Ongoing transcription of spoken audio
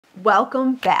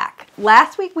Welcome back.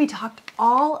 Last week we talked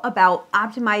all about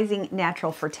optimizing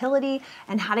natural fertility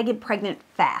and how to get pregnant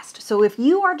fast. So if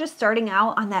you are just starting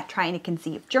out on that trying to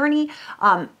conceive journey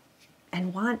and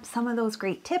want some of those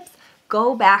great tips,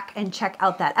 go back and check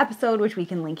out that episode, which we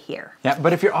can link here. Yeah,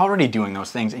 but if you're already doing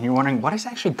those things and you're wondering what is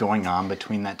actually going on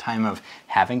between that time of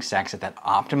having sex at that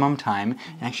optimum time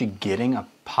and actually getting a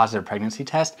positive pregnancy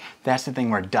test, that's the thing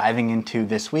we're diving into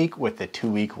this week with the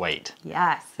 2-week wait.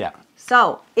 Yes. Yeah.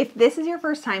 So if this is your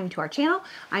first time to our channel,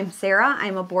 I'm Sarah.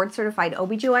 I'm a board certified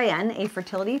OBGYN, a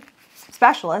fertility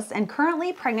specialist, and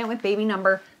currently pregnant with baby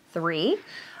number 3.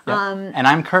 Yep. And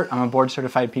I'm Kurt. I'm a board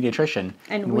certified pediatrician.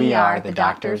 And we are the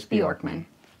Doctors Bjorkman.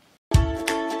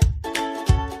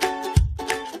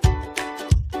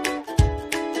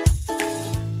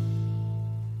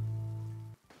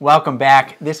 Welcome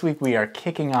back. This week we are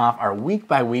kicking off our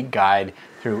week-by-week guide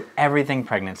through everything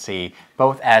pregnancy,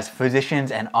 both as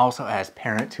physicians and also as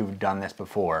parents who've done this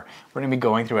before. We're going to be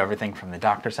going through everything from the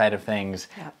doctor side of things,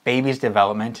 baby's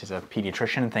development as a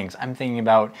pediatrician, things I'm thinking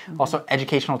about, also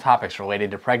educational topics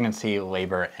related to pregnancy,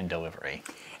 labor, and delivery.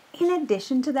 In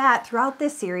addition to that, throughout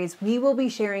this series, we will be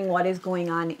sharing what is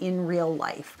going on in real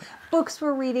life. Books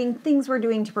we're reading, things we're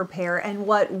doing to prepare, and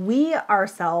what we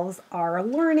ourselves are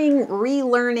learning,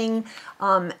 relearning,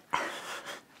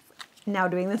 now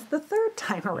doing this the 3rd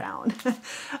time around.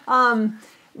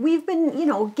 We've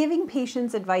been, giving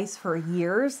patients advice for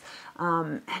years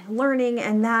and learning,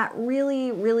 and that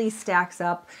really, really stacks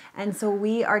up. And so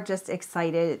we are just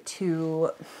excited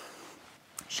to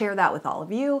share that with all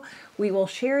of you. We will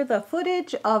share the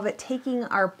footage of taking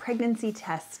our pregnancy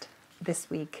test this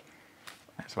week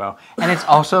as well. And it's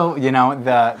also,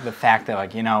 the fact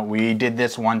that we did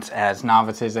this once as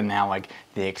novices and now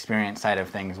the experience side of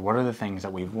things. What are the things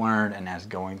that we've learned, and as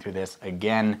going through this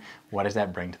again, what does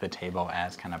that bring to the table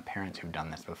as kind of parents who've done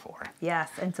this before? Yes,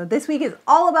 and so this week is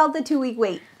all about the 2-week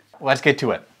wait. Let's get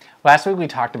to it. Last week we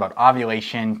talked about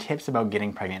ovulation, tips about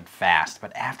getting pregnant fast,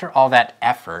 but after all that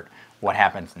effort, what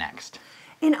happens next?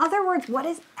 In other words, what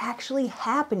is actually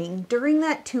happening during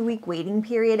that 2-week waiting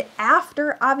period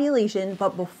after ovulation,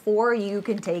 but before you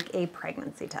can take a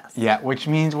pregnancy test? Yeah, which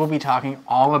means we'll be talking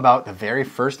all about the very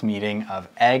first meeting of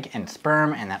egg and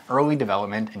sperm and that early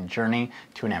development and journey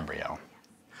to an embryo.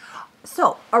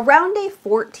 So, around day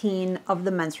 14 of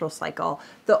the menstrual cycle,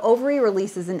 the ovary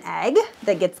releases an egg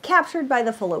that gets captured by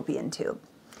the fallopian tube.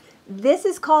 This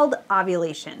is called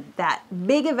ovulation, that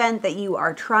big event that you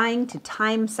are trying to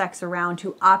time sex around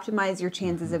to optimize your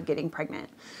chances of getting pregnant.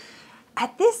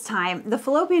 At this time, the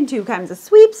fallopian tube kind of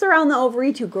sweeps around the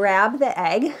ovary to grab the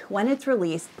egg when it's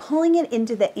released, pulling it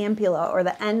into the ampulla or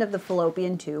the end of the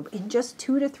fallopian tube in just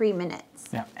 2 to 3 minutes.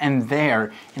 Yeah, and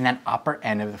there, in that upper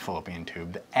end of the fallopian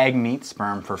tube, the egg meets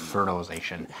sperm for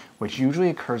fertilization, which usually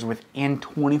occurs within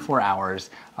 24 hours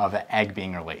of the egg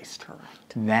being released. Correct.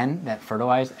 Then, that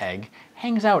fertilized egg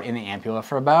hangs out in the ampulla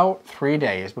for about 3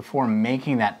 days before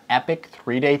making that epic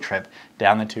 3-day trip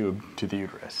down the tube to the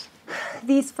uterus.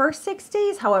 These first 6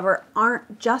 days, however,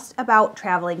 aren't just about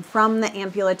traveling from the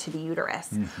ampulla to the uterus.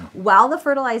 While the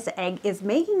fertilized egg is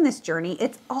making this journey,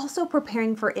 it's also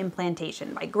preparing for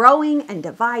implantation by growing and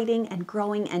dividing and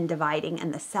growing and dividing,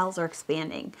 and the cells are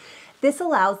expanding. This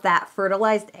allows that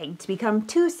fertilized egg to become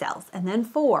 2 cells, and then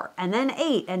 4, and then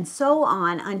 8, and so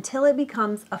on until it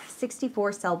becomes a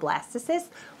 64-cell blastocyst,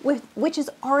 which is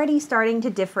already starting to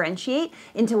differentiate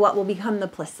into what will become the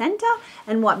placenta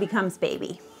and what becomes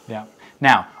baby. Yeah.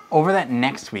 Now, over that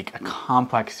next week, a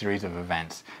complex series of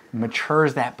events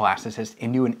matures that blastocyst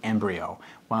into an embryo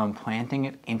while implanting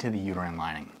it into the uterine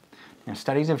lining. Now,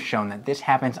 studies have shown that this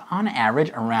happens on average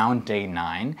around day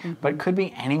 9, but could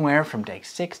be anywhere from day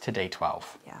 6 to day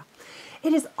 12. Yeah.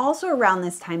 It is also around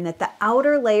this time that the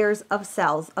outer layers of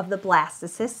cells of the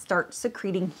blastocyst start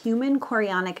secreting human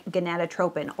chorionic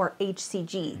gonadotropin, or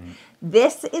HCG.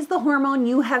 This is the hormone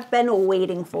you have been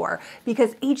waiting for,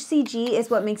 because HCG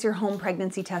is what makes your home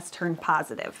pregnancy test turn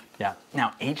positive. Yeah.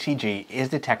 Now, HCG is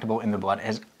detectable in the blood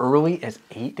as early as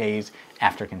 8 days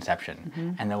after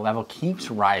conception, and the level keeps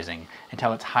rising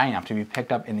until it's high enough to be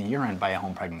picked up in the urine by a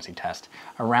home pregnancy test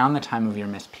around the time of your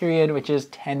missed period, which is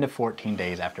 10 to 14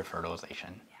 days after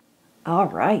fertilization. All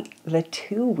right, the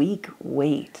 2-week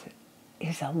wait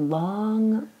is a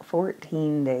long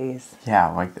 14 days.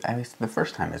 Yeah, at least the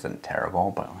first time isn't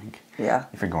terrible, but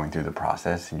if you're going through the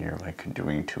process and you're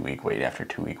doing 2-week wait after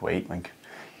 2-week wait,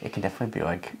 it can definitely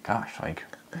be gosh,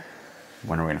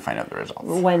 when are we going to find out the results?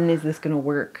 When is this going to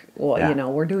work?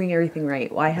 Well, we're doing everything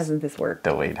right. Why hasn't this worked?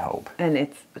 Delayed hope. And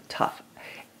it's tough.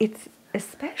 It's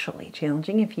especially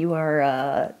challenging if you are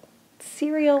a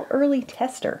serial early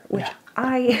tester, which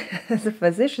I, as a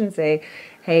physician, say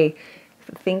hey,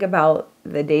 think about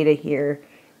the data here.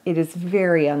 It is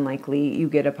very unlikely you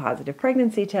get a positive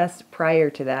pregnancy test prior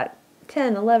to that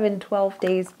 10, 11, 12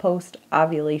 days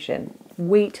post-ovulation.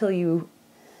 Wait till you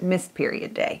missed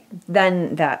period day.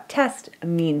 Then that test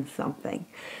means something.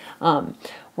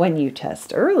 When you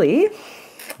test early,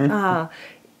 you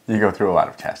go through a lot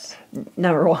of tests.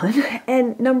 Number one.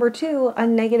 And number two, a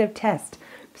negative test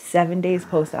 7 days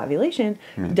post-ovulation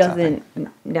doesn't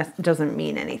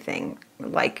mean anything.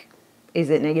 Like, is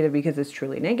it negative because it's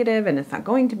truly negative and it's not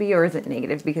going to be, or is it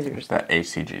negative because you're just... That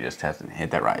HCG just hasn't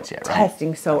hit that rise yet, right?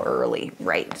 Testing so early,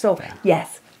 right? So,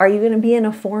 yes. Are you going to be in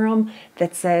a forum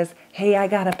that says, hey, I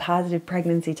got a positive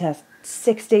pregnancy test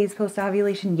 6 days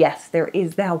post-ovulation? Yes, there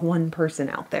is that one person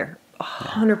out there.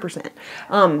 100%.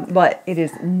 But it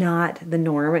is not the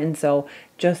norm, and so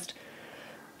just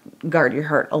guard your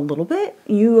heart a little bit.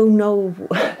 You know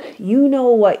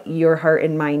what your heart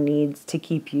and mind needs to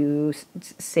keep you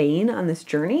sane on this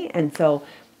journey, and so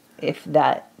if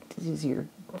that is your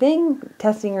thing,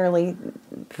 testing early,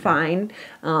 fine.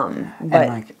 But and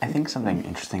like, I think something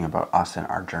interesting about us and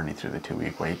our journey through the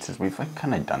 2-week waits is we've like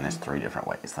kind of done this 3 different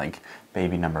ways. Like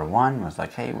baby number 1 was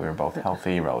like, hey, we were both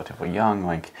healthy, relatively young,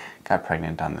 like got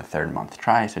pregnant on the 3rd month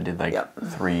try, so did like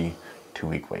 3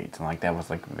 2-week waits, and like that was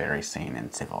like very sane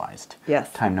and civilized.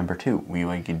 Yes. Time number 2, we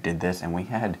like did this and we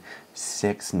had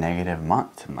 6 negative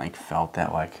months and like felt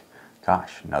that like,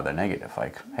 gosh, another negative.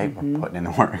 Like, hey, we're putting in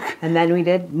the work. And then we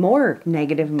did more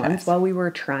negative months while we were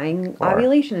trying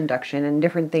ovulation induction and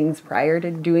different things prior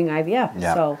to doing IVF.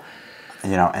 Yeah. So,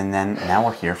 you know, and then now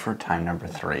we're here for time number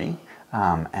 3.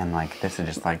 And like, this is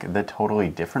just like the totally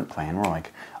different plan. We're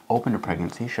like open to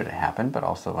pregnancy should it happen, but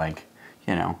also like,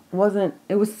 you know.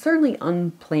 It was certainly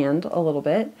unplanned a little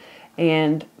bit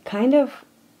and kind of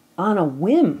on a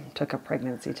whim took a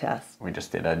pregnancy test. We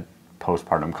just did a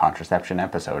postpartum contraception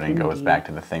episode and it goes back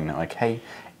to the thing that like, hey,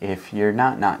 if you're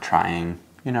not trying,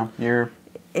 you know, you're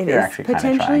actually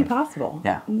potentially possible.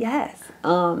 Yeah. Yes.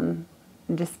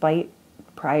 Despite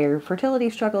prior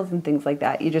fertility struggles and things like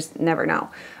that, you just never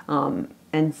know.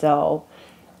 And so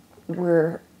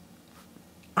we're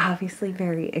obviously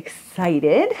very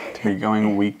excited to be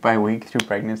going week by week through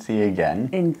pregnancy again.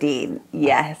 Indeed.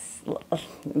 Yes.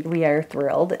 We are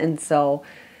thrilled. And so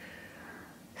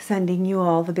sending you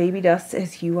all the baby dust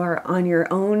as you are on your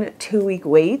own 2-week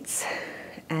waits.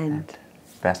 And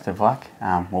best of luck.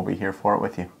 We'll be here for it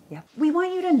with you. Yeah. We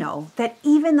want you to know that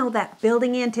even though that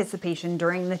building anticipation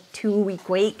during the 2-week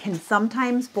wait can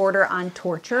sometimes border on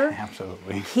torture,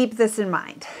 absolutely, keep this in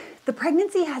mind. The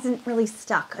pregnancy hasn't really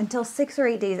stuck until 6 or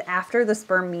 8 days after the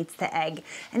sperm meets the egg,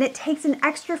 and it takes an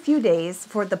extra few days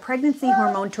for the pregnancy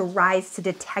hormone to rise to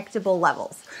detectable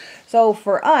levels. So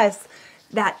for us,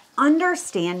 that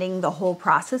understanding the whole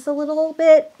process a little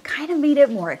bit kind of made it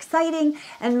more exciting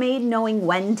and made knowing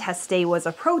when test day was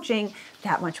approaching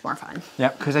that much more fun.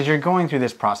 Yep, because as you're going through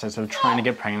this process of trying to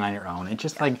get pregnant on your own, it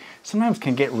just like sometimes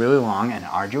can get really long and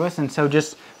arduous, and so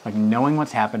just like knowing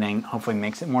what's happening hopefully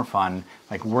makes it more fun.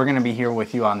 Like we're gonna be here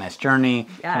with you on this journey,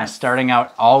 kind of starting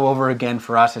out all over again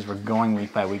for us as we're going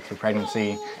week by week through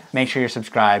pregnancy. Make sure you're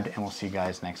subscribed, and we'll see you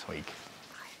guys next week.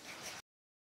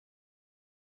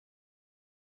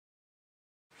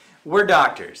 We're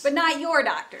doctors. But not your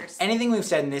doctors. Anything we've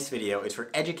said in this video is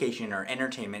for education or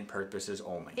entertainment purposes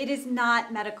only. It is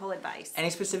not medical advice.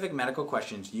 Any specific medical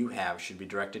questions you have should be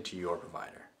directed to your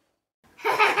provider.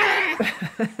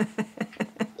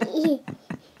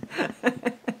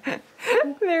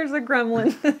 There's a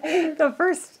gremlin. The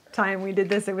first time we did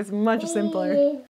this, it was much simpler.